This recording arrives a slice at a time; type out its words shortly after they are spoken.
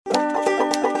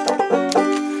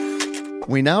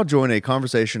We now join a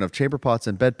conversation of chamber pots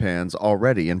and bedpans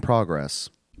already in progress.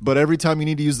 But every time you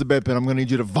need to use the bedpan, I'm going to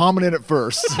need you to vomit in it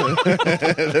first.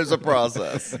 There's a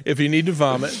process. If you need to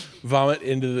vomit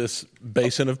into this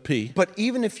basin of pee. But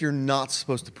even if you're not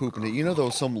supposed to poop in it, there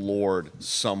was some lord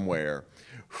somewhere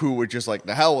who would just like,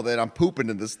 the hell with it, I'm pooping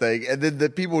in this thing. And then the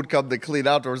people would come to clean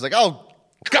outdoors like, oh,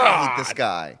 God, I hate this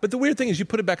guy. But the weird thing is you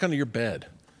put it back under your bed.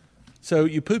 So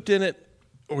you pooped in it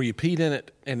or you peed in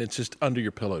it, and it's just under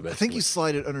your pillow, basically. I think you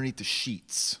slide it underneath the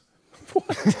sheets.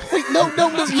 Wait, no,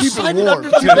 you keep slide it it warm. under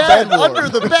the Keep the bed, bed warm.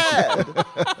 under the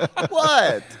bed.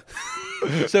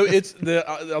 What? So it's the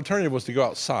alternative was to go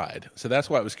outside. So that's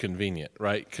why it was convenient,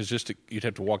 right? Because you'd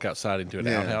have to walk outside into an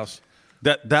outhouse.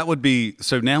 That would be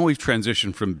so. Now we've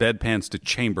transitioned from bedpans to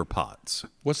chamber pots.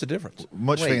 What's the difference?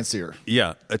 Much fancier.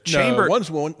 Yeah, a chamber.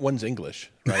 No, one's English,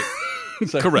 right?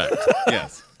 So- Correct.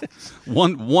 Yes.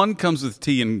 One comes with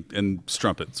tea and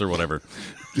strumpets or whatever.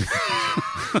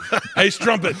 Hey,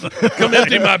 strumpet, come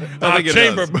empty my think it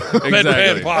chamber does.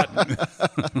 bedpan Exactly.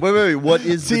 pot. Wait. What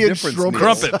is the Tea and difference,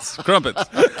 strumpets. Neil? Crumpets.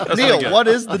 That's Neil, what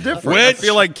is the difference? I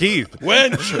feel like Keith.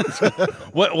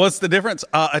 Wench. What's the difference?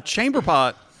 A chamber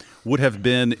pot would have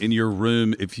been in your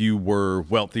room if you were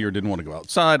wealthy or didn't want to go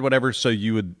outside, whatever. So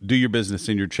you would do your business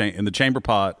in in the chamber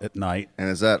pot at night. And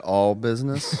is that all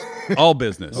business? All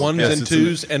business. Ones Yes, and it's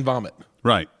twos and vomit.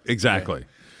 Right. Exactly.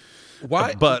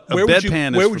 Why? But a where would you-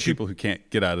 bedpan where is for would you- people who can't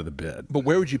get out of the bed. But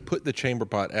where would you put the chamber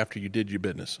pot after you did your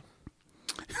business?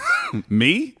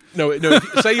 Me? No.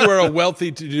 Say you were a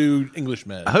wealthy to-do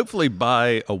Englishman. Hopefully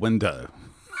by a window.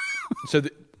 So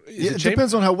It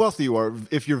depends on how wealthy you are.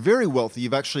 If you're very wealthy,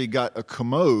 you've actually got a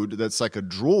commode that's like a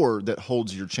drawer that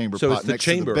holds your chamber So pot it's the next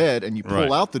to chamber. the bed, and you pull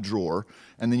Right. out the drawer,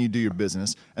 and then you do your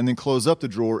business, and then close up the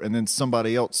drawer, and then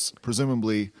somebody else,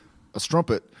 presumably a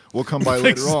strumpet, will come by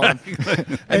later on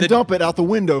and dump it out the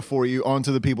window for you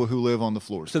onto the people who live on the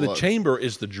floors. So the below. chamber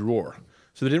is the drawer.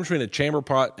 So the difference between a chamber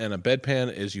pot and a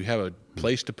bedpan is you have a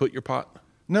place to put your pot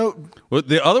No, Well,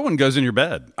 the other one goes in your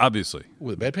bed, obviously.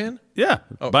 with a bedpan. Yeah,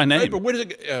 by name. Right, but where does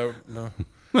it? No.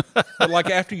 But like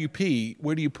after you pee,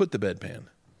 where do you put the bedpan?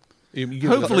 You give it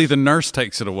to Hopefully the the nurse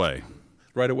takes it away.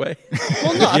 right away,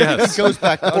 Well, no, I think it goes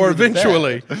back or under the bed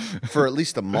eventually. for at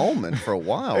least a moment, for a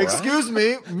while. Right? excuse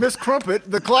me, Miss Crumpet,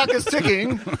 the clock is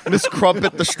ticking. Miss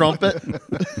Crumpet the Strumpet.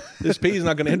 This pee is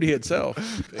not going to empty itself.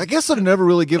 I guess I've never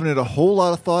really given it a whole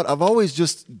lot of thought. I've always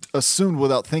just assumed,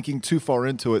 without thinking too far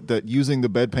into it, that using the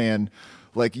bedpan,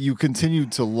 like you continue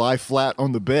to lie flat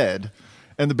on the bed,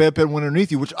 and the bedpan went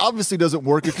underneath you, which obviously doesn't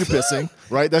work if you're pissing,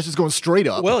 right? That's just going straight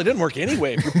up. Well, it didn't work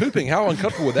anyway. If you're pooping, how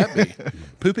uncomfortable would that be?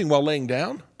 Pooping while laying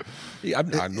down? Yeah, I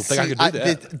don't think I could do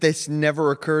that. This never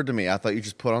occurred to me. I thought you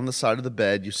just put on the side of the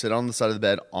bed, you sit on the side of the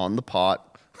bed on the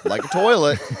pot, like a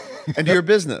toilet, and do your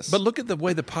business. But look at the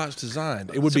way the pot's designed.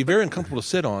 It would be very uncomfortable to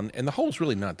sit on, and the hole's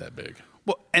really not that big.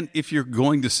 Well, and if you're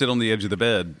going to sit on the edge of the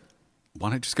bed, why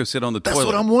not just go sit on the That's toilet?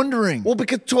 what I'm wondering. well,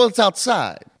 because the toilet's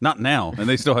outside. Not now, and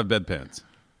they still have bedpans.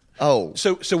 Oh.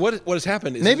 So what has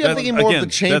happened is Maybe I'm that- thinking more again, of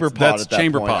the chamber that's pot at that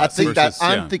chamber point. pots I think that versus-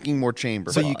 I'm yeah. thinking more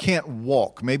chamber So pot. you can't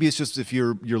walk. Maybe it's just if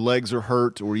your legs are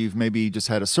hurt, or you've maybe just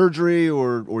had a surgery,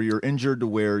 or you're injured to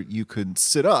where you could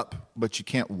sit up, but you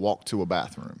can't walk to a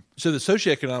bathroom. So the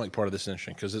socioeconomic part of this is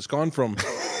interesting because it's gone from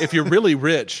if you're really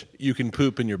rich, you can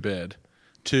poop in your bed,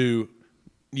 to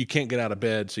you can't get out of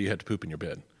bed, so you have to poop in your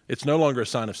bed. It's no longer a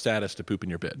sign of status to poop in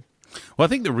your bed. Well, I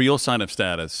think the real sign of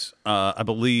status, I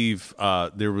believe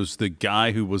there was the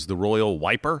guy who was the royal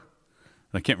wiper.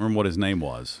 I can't remember what his name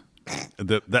was.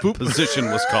 That position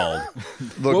was called.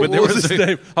 Look, What there was was his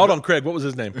name? Hold on, Craig. What was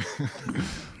his name?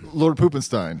 Lord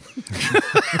Poopenstein.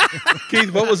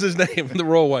 Keith, what was his name? The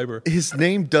royal wiper. his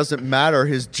name doesn't matter.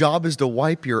 His job is to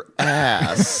wipe your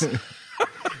ass.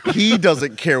 He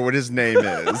doesn't care what his name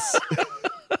is.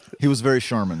 He was very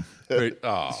Charmin.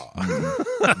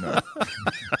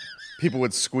 People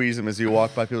would squeeze him as he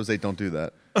walked by. People would say, don't do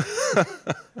that.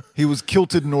 He was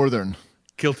kilted northern.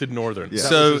 Kilted Northern. That was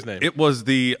So his name. it was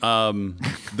the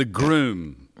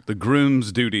groom. The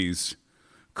groom's duties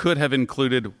could have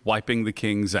included wiping the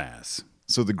king's ass.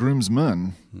 So the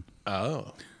groomsmen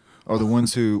Oh. are the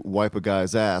ones who wipe a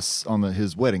guy's ass on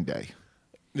his wedding day.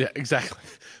 Yeah, exactly.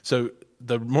 So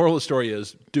the moral of the story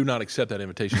is do not accept that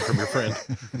invitation from your friend.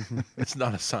 It's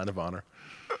not a sign of honor.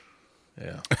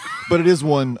 Yeah, But it is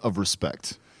one of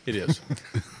respect. it is.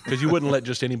 Because you wouldn't let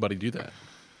just anybody do that.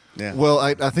 Yeah. Well,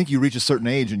 I think you reach a certain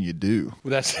age and you do.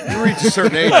 Well, that's You reach a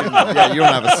certain age, and, yeah, you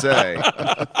don't have a say.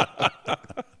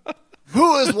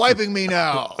 Who is wiping me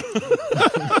now?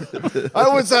 I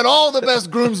once had all the best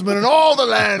groomsmen in all the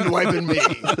land wiping me.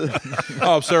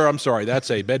 Oh, sir, I'm sorry. That's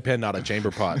a bedpan, not a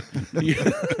chamber pot.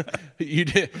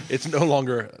 It's no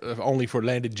longer only for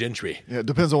landed gentry. Yeah, it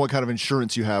depends on what kind of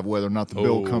insurance you have, whether or not the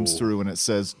bill comes through and it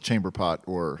says chamber pot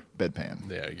or bedpan.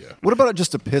 There you go. What about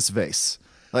just a piss vase?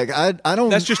 Like I don't.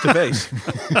 That's just a vase.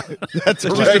 That's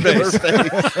just a vase.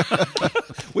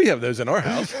 We have those in our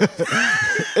house.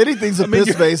 Anything's a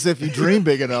piss vase if you dream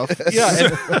big enough.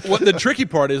 Yeah, and what the tricky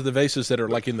part is the vases that are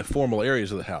like in the formal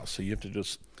areas of the house. So you have to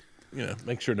just,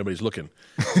 make sure nobody's looking.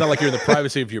 It's not like you're in the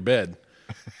privacy of your bed.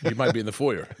 You might be in the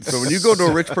foyer. So when you go to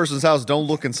a rich person's house, don't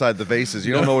look inside the vases.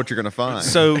 You don't know what you're going to find.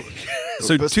 So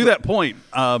to that point,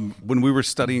 when we were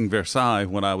studying Versailles,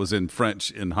 when I was in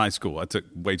French in high school, I took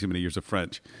way too many years of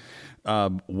French.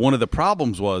 One of the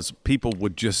problems was people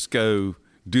would just go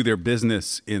do their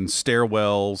business in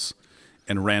stairwells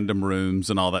and random rooms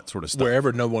and all that sort of stuff.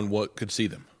 Wherever no one could see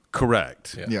them.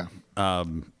 Correct. Yeah.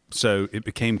 So it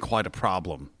became quite a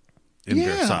problem in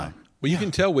Versailles. Well, you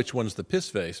can tell which one's the piss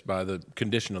vase by the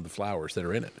condition of the flowers that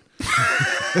are in it.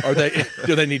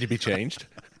 Do they need to be changed?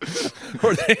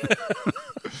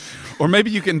 Or maybe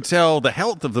you can tell the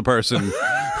health of the person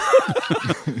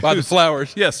by the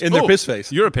flowers. Yes, in their piss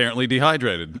vase. You're apparently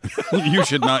dehydrated. You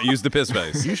should not use the piss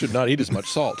vase. You should not eat as much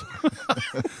salt.